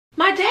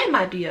my dad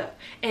might be up.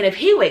 And if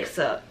he wakes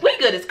up, we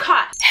good as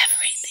caught.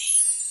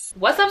 Everything.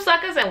 What's up,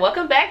 suckers, and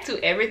welcome back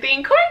to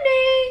Everything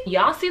Courtney.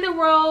 Y'all see the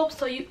robe,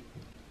 so you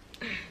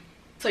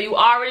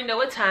already know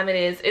what time it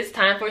is. It's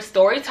time for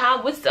story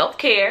time with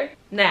self-care.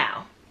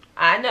 Now,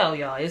 I know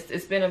y'all,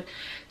 it's been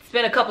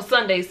a couple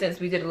Sundays since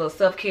we did a little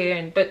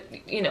self-care, but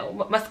you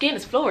know, my skin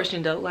is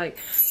flourishing though. Like,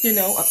 you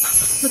know,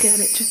 look at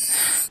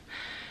it.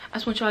 I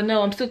just want y'all to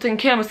know I'm still taking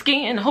care of my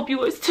skin. I hope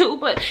you is too.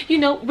 But you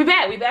know, we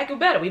back and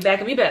better. We back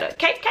and we better.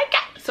 Okay.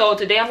 So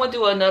today I'm gonna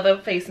do another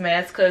face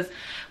mask because,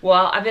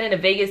 well, I've been in the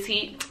Vegas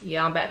heat.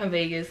 Yeah, I'm back from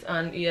Vegas.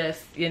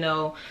 Yes, you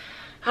know,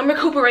 I'm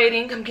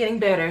recuperating. I'm getting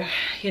better.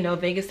 You know,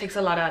 Vegas takes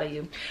a lot out of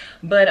you.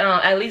 But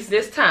at least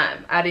this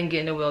time, I didn't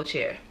get in a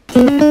wheelchair.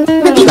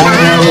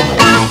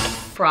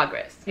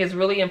 Progress. It's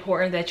really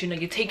important that, you know,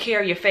 you take care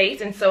of your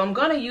face. And so I'm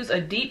gonna use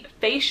a deep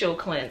facial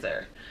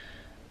cleanser.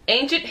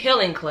 Ancient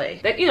healing clay,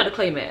 that, you know, the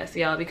clay mask,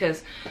 y'all,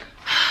 because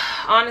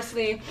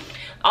honestly,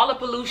 all the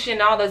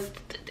pollution, all this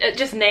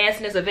just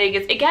nastiness of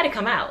Vegas, it gotta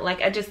come out.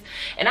 Like, and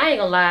I ain't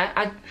gonna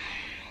lie,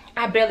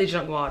 I barely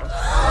drunk water.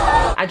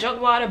 I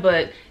drunk water,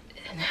 but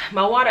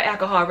my water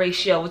alcohol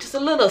ratio was just a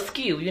little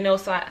askew, you know,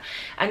 so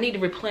I need to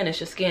replenish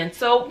the skin.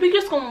 So we're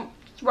just gonna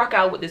rock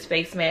out with this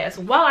face mask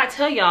while I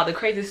tell y'all the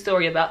crazy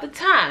story about the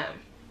time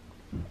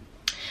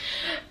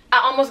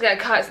I almost got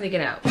caught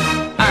sneaking out.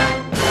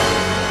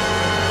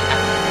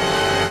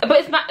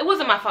 But it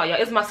wasn't my fault,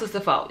 y'all. It's my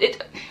sister's fault.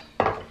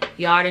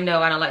 Y'all already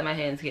know I don't like my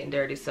hands getting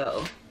dirty,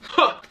 so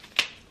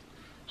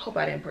hope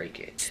I didn't break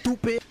it.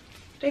 Stupid.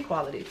 They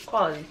quality.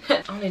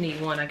 I only need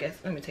one, I guess.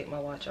 Let me take my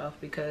watch off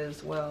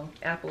because, well,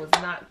 Apple is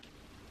not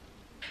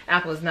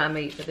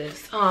made for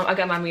this. I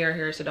got my mirror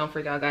here, so don't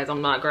freak out, guys.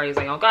 I'm not crazy,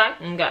 okay?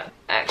 Okay.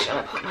 Actually,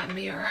 I'm gonna put my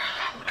mirror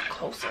a little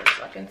closer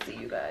so I can see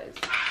you guys.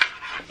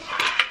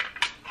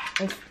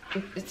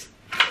 It's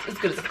as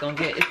good as it's gonna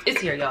get.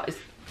 It's here, y'all.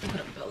 Put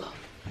up a pillow.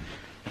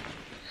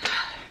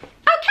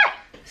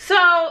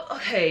 So,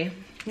 okay,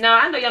 now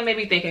I know y'all may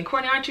be thinking,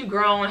 Courtney, aren't you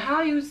grown?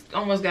 How you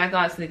almost got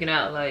caught sneaking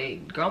out?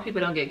 Like, grown people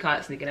don't get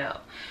caught sneaking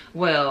out.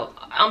 Well,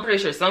 I'm pretty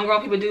sure some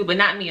grown people do, but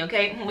not me,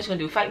 okay? What you gonna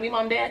do, fight me,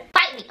 mom, dad?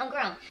 Fight me, I'm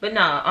grown. But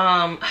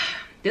no,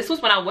 this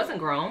was when I wasn't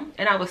grown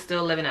and I was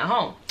still living at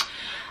home.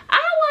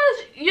 I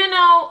was, you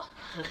know,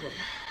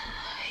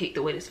 I hate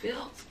the way this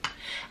feels.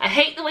 I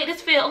hate the way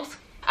this feels.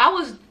 I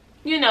was,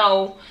 you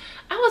know,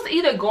 I was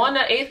either going to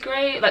 8th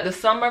grade, like the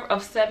summer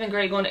of 7th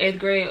grade going to 8th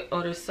grade,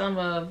 or the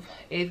summer of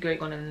 8th grade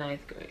going to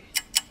 9th grade.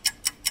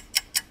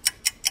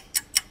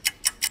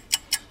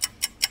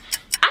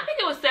 I think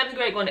it was 7th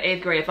grade going to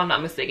 8th grade, if I'm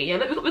not mistaken. Yeah,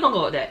 we're gonna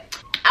go with that.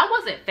 I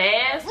wasn't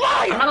fast.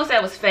 I'm not gonna say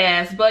I was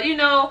fast, but you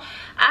know,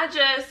 I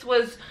just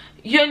was,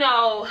 you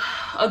know,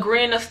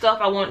 agreeing to stuff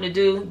I wanted to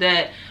do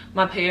that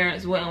my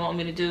parents wouldn't want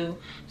me to do.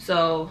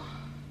 So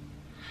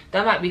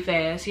that might be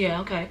fast. Yeah,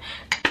 okay.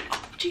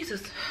 Oh,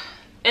 Jesus.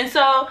 And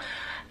so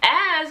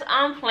as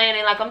I'm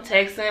planning, like I'm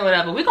texting,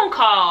 whatever, we're gonna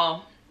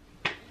call.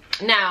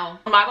 Now,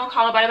 I'm not gonna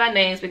call nobody by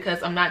names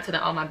because I'm not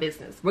telling all my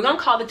business. We're gonna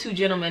call the two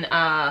gentlemen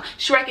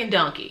Shrek and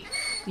Donkey.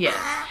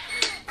 Yeah.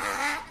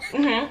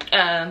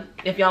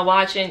 If y'all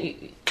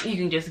watching, you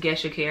can just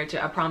guess your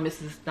character. I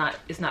promise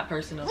it's not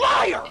personal.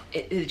 Liar!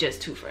 It's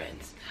just two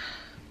friends.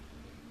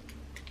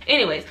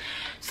 Anyways,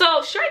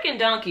 so Shrek and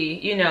Donkey,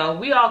 you know,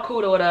 we all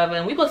cool or whatever,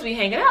 and we supposed to be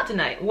hanging out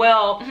tonight.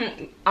 Well,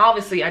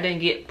 obviously I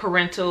didn't get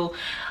parental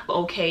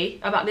okay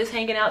about this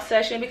hanging out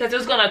session because it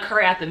was gonna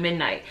occur after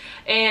midnight.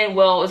 And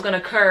well, it's gonna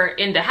occur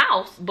in the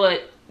house,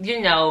 but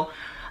you know,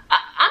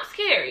 I'm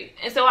scary.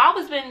 And so let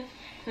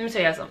me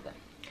tell you something.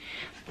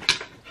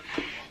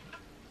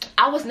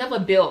 I was never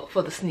built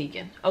for the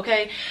sneaking,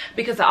 okay?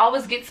 Because I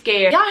always get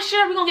scared. Y'all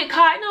sure we're gonna get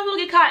caught? No, we're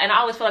gonna get caught. And I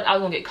always felt like I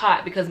was gonna get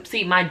caught because,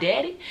 see, my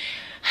daddy,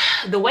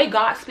 the way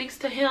God speaks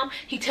to him,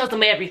 he tells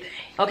him everything,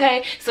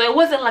 okay? So it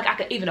wasn't like I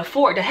could even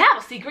afford to have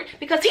a secret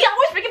because he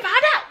always freaking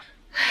found out.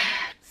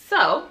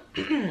 So,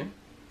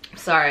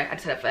 sorry, I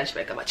just had a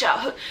flashback of my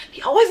childhood.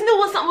 He always knew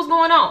when something was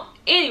going on.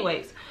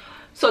 Anyways,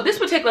 so this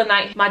particular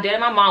night, my dad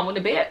and my mom went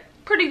to bed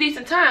pretty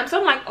decent time. So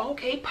I'm like,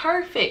 okay,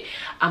 perfect.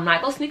 I'm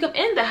not gonna sneak up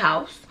in the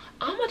house.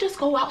 I'm gonna just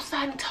go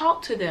outside and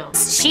talk to them.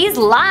 She's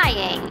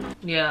lying.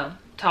 Yeah.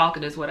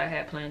 Talking is what I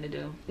had planned to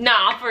do.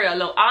 Nah, for real.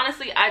 Look,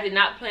 honestly, I did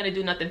not plan to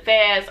do nothing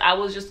fast. I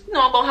was just, you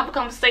know, gonna have a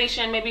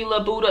conversation, maybe a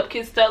little boot up,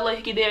 kiss Stella,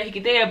 hickey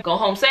there, go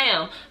home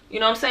Sam. You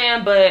know what I'm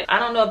saying? But I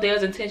don't know if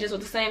there's intentions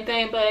with the same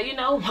thing, but you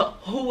know,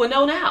 who would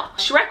know now?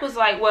 Shrek was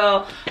like,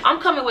 well, I'm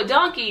coming with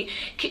Donkey.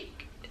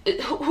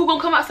 Who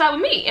gonna come outside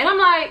with me? And I'm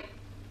like,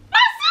 my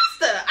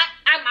sister.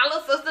 My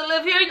little sister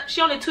live here.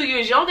 She only 2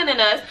 years younger than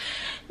us.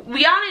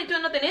 We all ain't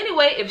doing nothing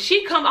anyway. If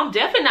she come, I'm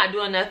definitely not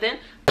doing nothing.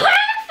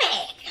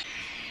 Perfect.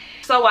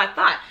 So I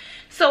thought.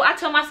 So I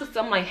told my sister,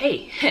 I'm like,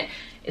 hey,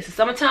 it's the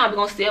summertime. We're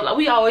gonna stay up like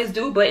we always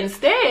do, but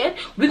instead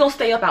we're gonna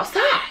stay up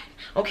outside.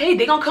 Okay,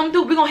 they gonna come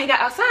through. We're gonna hang out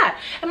outside.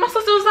 And my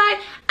sister was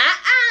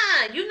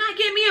like, you're not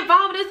getting me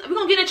involved with this. We're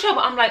gonna get in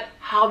trouble. I'm like,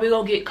 how are we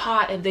gonna get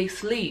caught if they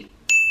sleep?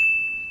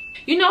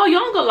 You know,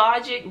 younger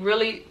logic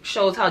really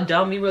shows how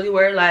dumb we really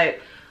were.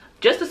 Like,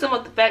 Just the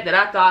simple fact that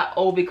I thought,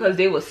 oh, because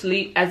they were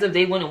asleep, as if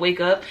they wouldn't wake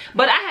up.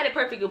 But I had it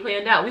perfectly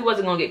planned out. We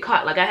wasn't gonna get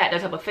caught. Like, I had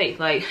that type of faith.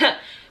 Like,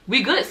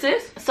 we good,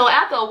 sis. So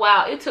after a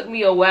while, it took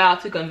me a while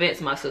to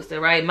convince my sister,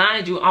 right?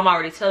 Mind you, I'm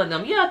already telling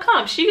them, yeah,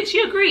 come.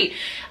 She agreed.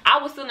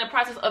 I was still in the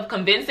process of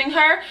convincing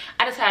her.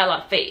 I just had a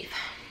lot of faith.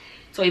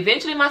 So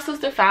eventually my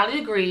sister finally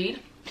agreed.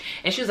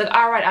 And she was like,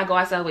 all right, I'll go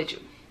outside with you.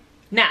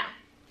 Now,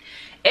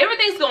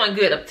 everything's going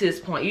good up to this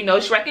point. You know,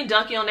 Shrek and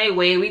Donkey on their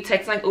way. We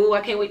text like, ooh,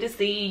 I can't wait to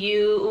see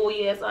you. Ooh,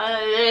 yes.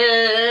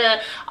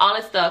 All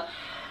this stuff.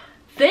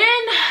 Then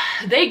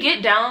they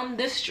get down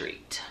the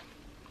street.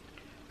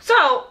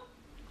 So,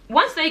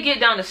 once they get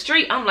down the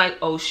street, I'm like,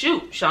 oh,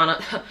 shoot,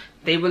 Shauna,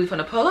 they really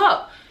finna pull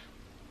up.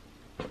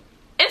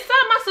 Instead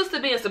of my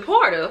sister being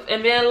supportive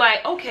and being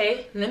like,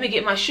 okay, let me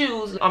get my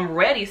shoes. I'm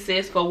ready,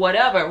 sis, for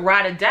whatever,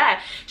 ride or die.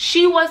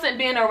 She wasn't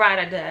being a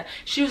ride or die.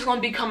 She was going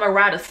to become a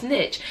ride or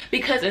snitch.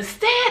 Because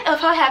instead of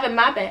her having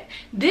my back,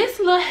 this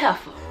little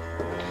heifer,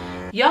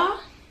 y'all,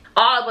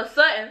 all of a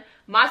sudden,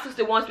 my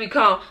sister wants to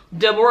become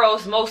the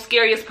world's most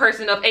scariest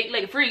person of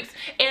 8-legged freaks.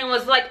 And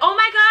was like, oh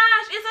my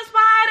gosh, it's a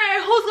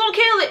spider. Who's going to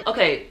kill it?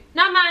 Okay,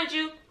 now mind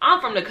you, I'm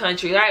from the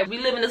country, right? We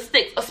live in the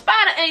sticks. A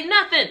spider ain't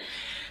nothing.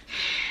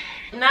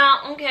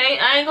 Now, okay,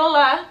 I ain't gonna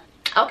lie.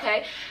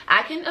 Okay,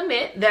 I can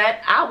admit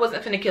that I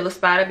wasn't finna kill a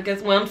spider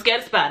because, well, I'm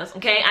scared of spiders,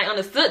 okay? I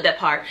understood that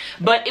part.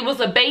 But it was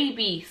a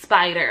baby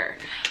spider.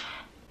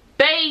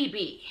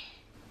 Baby.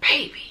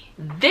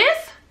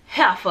 This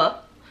heifer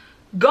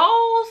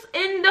goes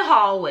in the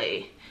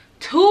hallway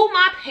to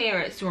my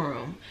parents'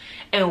 room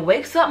and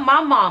wakes up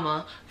my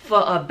mama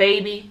for a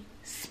baby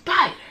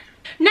spider.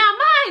 Now,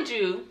 mind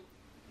you,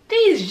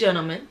 these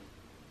gentlemen,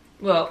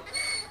 well,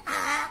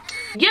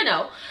 you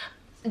know,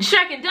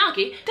 Shrek and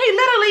Donkey, they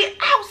literally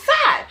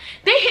outside.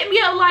 They hit me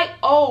up like,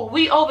 oh,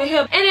 we over here.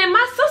 And then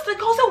my sister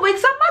goes and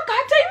wakes up my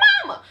goddamn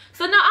mama.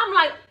 So now I'm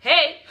like,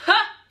 hey,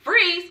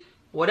 freeze.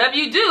 Whatever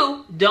you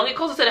do, don't get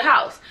closer to the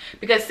house.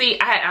 Because see,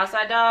 I had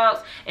outside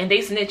dogs and they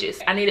snitches.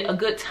 I needed a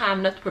good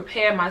time enough to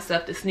prepare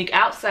myself to sneak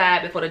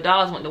outside before the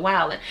dogs went to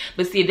wilding.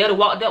 But see, if they'd have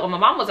walked up when my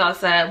mom was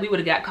outside, we would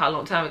have got caught a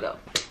long time ago.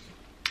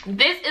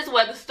 This is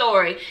where the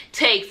story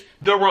takes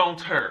the wrong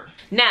turn.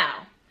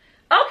 Now,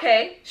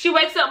 okay, she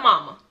wakes up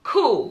mama.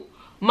 Cool.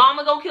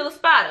 Mama gonna kill a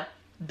spider.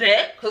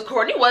 Bet, because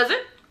Courtney wasn't.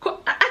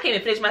 I can't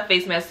even finish my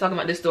face mask talking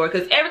about this story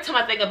because every time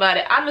I think about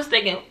it, I'm just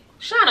thinking,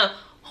 Shauna,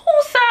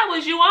 whose side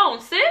was you on,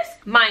 sis?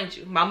 Mind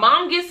you, my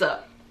mom gets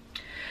up.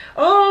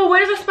 Oh,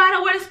 where's the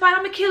spider? Where's the spider?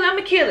 I'm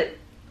gonna kill it.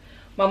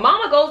 My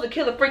mama goes to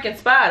kill a freaking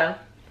spider.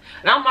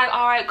 And I'm like,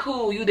 all right,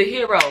 cool, you the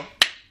hero.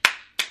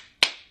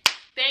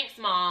 Thanks,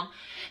 mom.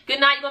 Good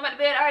night, you going back to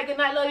bed? All right, good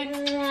night, love you.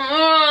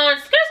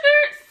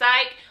 Skirt,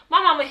 psych.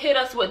 My mama hit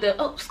us with the,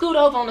 oh, scoot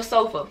over on the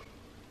sofa.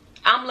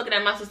 I'm looking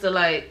at my sister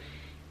like,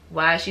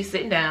 why is she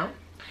sitting down?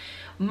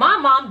 My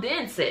mom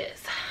then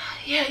says,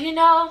 yeah, you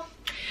know,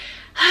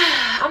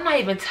 I'm not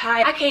even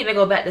tired. I can't even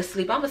go back to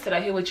sleep. I'm gonna sit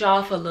out here with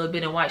y'all for a little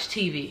bit and watch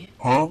TV.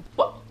 Huh?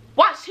 What?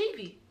 Watch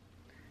TV?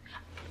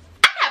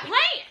 I got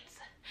plans.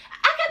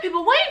 I got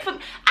people waiting for me.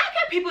 I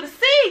got people to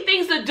see,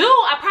 things to do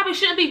I probably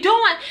shouldn't be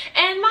doing.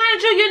 And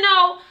mind you, you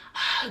know,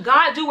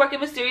 God do work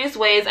in mysterious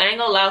ways. I ain't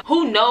gonna lie.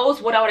 Who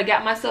knows what I would have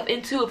got myself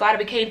into if I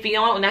became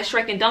Fiona when that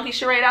Shrek and Donkey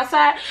charade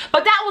outside.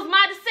 But that was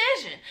my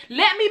decision.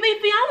 Let me be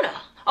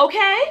Fiona.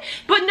 Okay?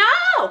 But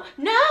no.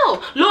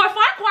 Lord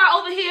Farquhar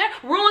over here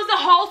ruins the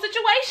whole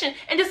situation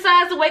and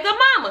decides to wake up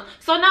mama.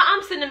 So now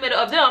I'm sitting in the middle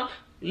of them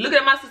looking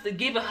at my sister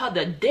giving her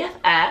the death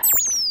eye.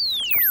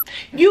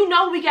 You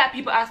know we got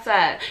people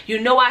outside. You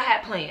know I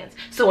had plans.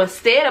 So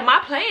instead of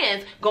my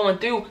plans going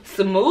through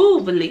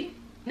smoothly,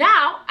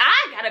 now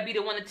I gotta be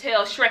the one to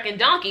tell Shrek and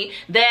Donkey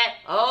that,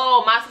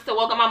 oh, my sister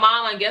woke up my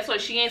mama and guess what?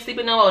 She ain't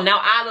sleeping no more.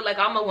 Now I look like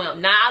I'm a wimp.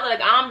 Now I look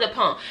like I'm the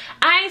punk.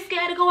 I ain't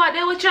scared to go out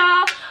there with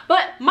y'all,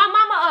 but my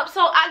mama up,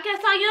 so I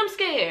guess I am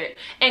scared.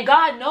 And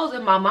God knows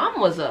if my mama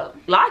was up,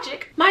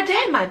 logic, my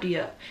dad might be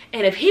up.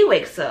 And if he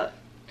wakes up,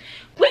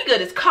 we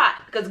good as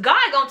caught. Because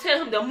God gonna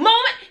tell him the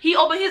moment he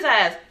open his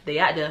eyes, they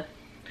out there.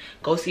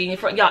 Go see in your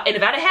front, y'all. And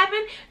if that had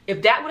happened,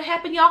 if that would have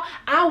happened, y'all,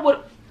 I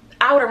would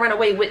have run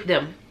away with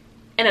them.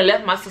 And I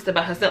left my sister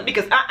by herself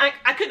because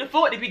I couldn't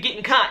afford to be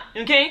getting caught,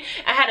 okay?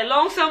 I had a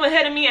long summer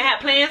ahead of me. I had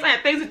plans. I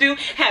had things to do.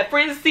 Had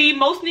friends to see,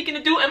 most sneaking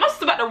to do. And my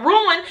sister about to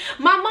ruin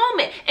my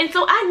moment. And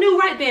so I knew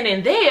right then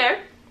and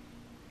there,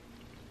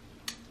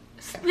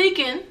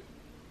 sneaking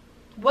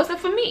wasn't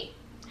for me.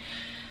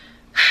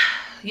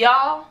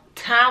 Y'all,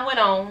 time went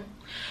on.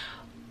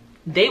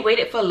 They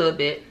waited for a little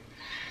bit.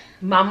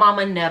 My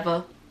mama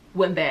never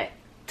went back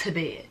to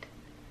bed.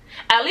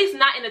 At least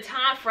not in the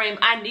time frame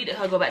I needed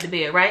her to go back to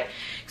bed, right?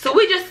 So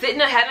we just sitting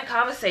there having a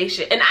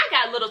conversation. And I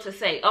got little to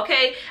say,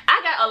 okay?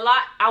 I got a lot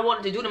I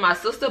wanted to do to my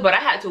sister, but I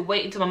had to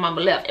wait until my mama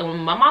left. And when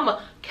my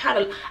mama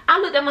I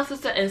looked at my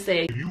sister and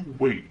said, you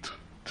wait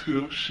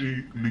till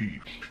she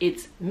leaves.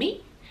 It's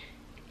me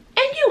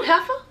and you,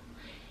 heifer.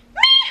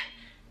 Me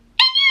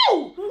and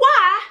you.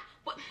 Why?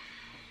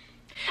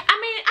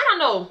 I mean, I don't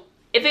know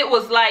if it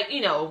was like,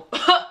 you know,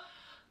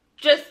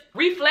 just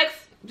reflex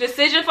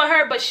decision for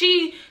her, but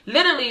she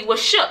literally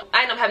was shook.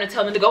 I ended up having to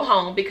tell them to go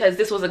home because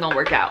this wasn't gonna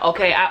work out.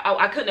 Okay,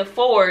 I couldn't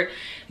afford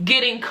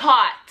getting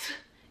caught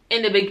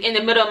in the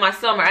middle of my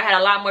summer. I had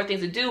a lot more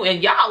things to do,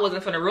 and y'all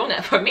wasn't finna ruin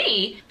that for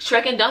me.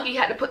 Shrek and Donkey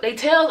had to put their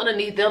tails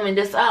underneath them and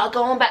just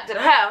go on back to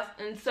the house.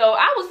 And so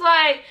I was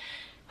like,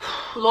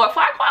 Lord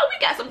Farquaad, we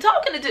got some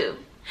talking to do.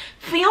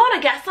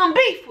 Fiona got some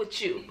beef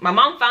with you. My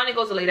mom finally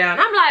goes to lay down.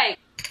 I'm like,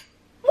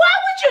 why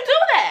would you do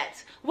that?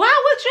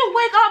 Why would you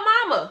wake up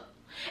mama?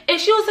 And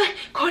she was like,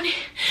 Courtney,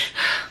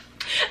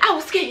 I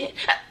was scared.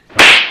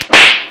 Girl,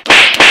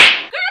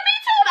 me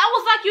too. I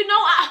was like, you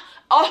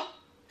know,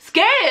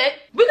 scared?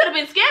 We could have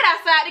been scared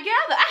outside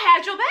together. I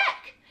had your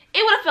back.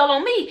 It would have fell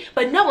on me.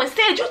 But no,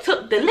 instead you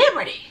took the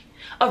liberty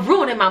of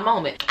ruining my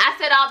moment. I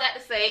said all that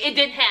to say it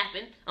didn't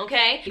happen,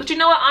 okay? But you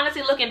know what,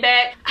 honestly, looking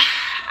back,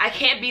 I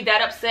can't be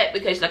that upset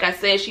because, like I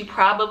said, she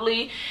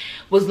probably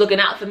was looking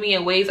out for me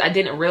in ways I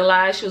didn't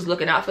realize she was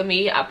looking out for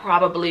me. I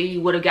probably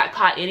would have got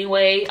caught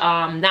anyway,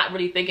 not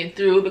really thinking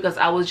through because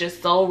I was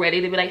just so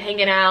ready to be like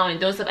hanging out and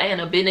doing stuff I had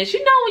no business.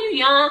 You know, when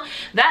you're young,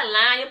 that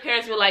line your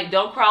parents were like,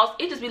 don't cross,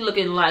 it just be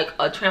looking like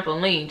a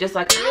trampoline. Just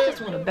like, I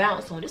just want to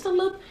bounce on just a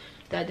little.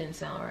 That didn't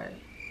sound right.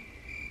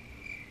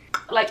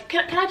 Like,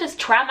 can I just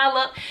try my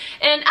luck?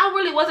 And I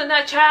really wasn't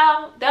that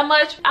child that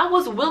much. I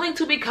was willing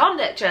to become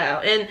that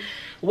child. And,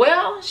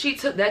 well, she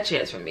took that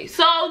chance from me.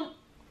 So,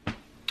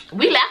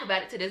 we laugh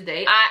about it to this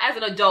day. As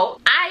an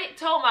adult, I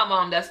told my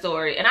mom that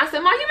story. And I said,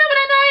 Mom, you remember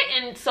that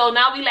night? And so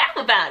now we laugh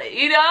about it,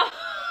 you know?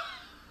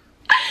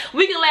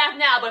 We can laugh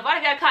now, but if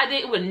I got caught,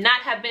 it would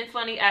not have been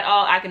funny at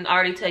all. I can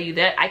already tell you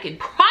that. I can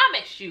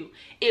promise you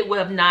it would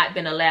have not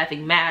been a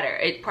laughing matter.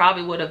 It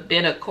probably would have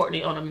been a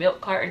Courtney on a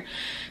milk carton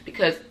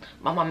because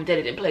my mom and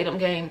daddy didn't play them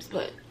games,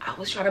 but I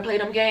was trying to play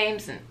them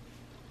games. And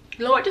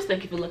Lord, just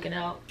thank you for looking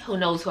out. Who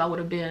knows who I would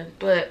have been.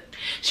 But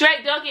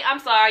Shrek, Donkey, I'm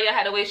sorry y'all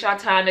had to waste y'all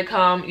time to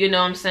come. You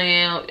know what I'm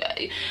saying?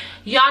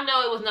 Y'all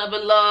know it was nothing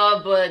but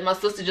love, but my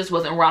sister just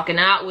wasn't rocking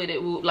out with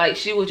it. Like,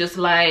 she was just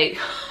like,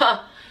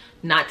 huh,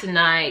 not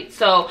tonight.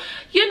 So,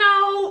 you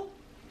know,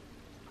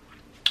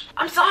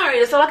 I'm sorry.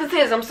 That's all I can say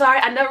is I'm sorry.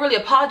 I never really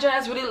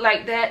apologized really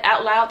like that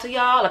out loud to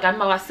y'all. Like, I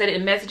know I said it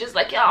in messages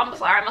like, y'all, I'm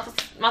sorry,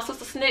 my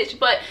sister snitched.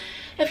 But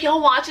if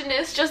y'all watching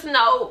this, just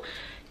know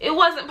it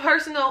wasn't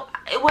personal.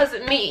 It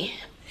wasn't me.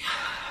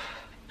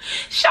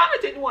 Shauna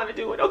didn't want to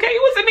do it, okay?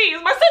 It wasn't me. It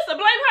was my sister.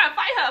 Blame her.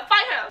 Fight her.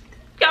 Fight her.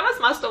 Y'all, that's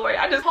my story.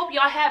 I just hope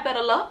y'all had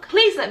better luck.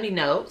 Please let me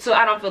know so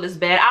I don't feel this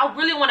bad. I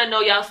really want to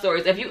know y'all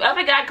stories. If you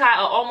ever got caught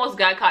or almost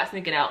got caught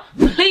sneaking out,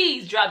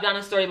 please drop down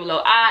a story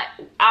below.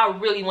 I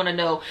really want to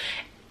know.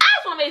 I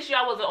just want to make sure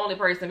I wasn't the only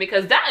person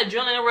because that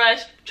adrenaline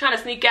rush, trying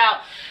to sneak out,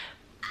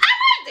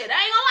 I liked it.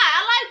 I ain't gonna lie.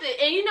 I liked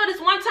it. And you know,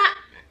 this one time,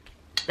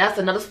 that's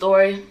another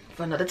story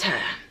for another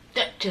time.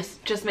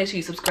 Just make sure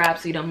you subscribe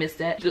so you don't miss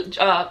that.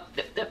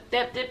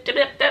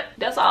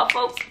 That's all,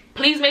 folks.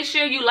 Please make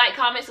sure you like,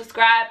 comment,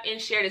 subscribe,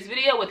 and share this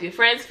video with your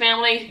friends,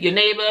 family, your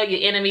neighbor,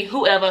 your enemy,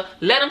 whoever.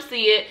 Let them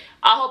see it.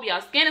 I hope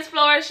y'all skin is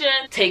flourishing.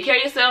 Take care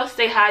of yourself.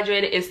 Stay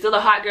hydrated. It's still a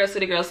hot girl,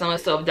 city girl summer.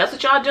 So if that's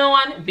what y'all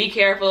doing, be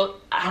careful.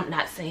 I'm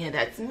not saying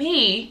that's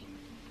me.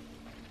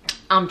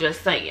 I'm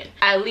just saying,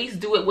 at least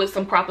do it with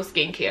some proper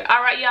skincare.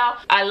 All right, y'all.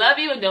 I love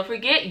you, and don't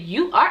forget,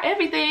 you are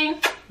everything.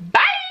 Bye.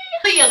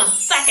 See you in a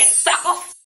second, suckers.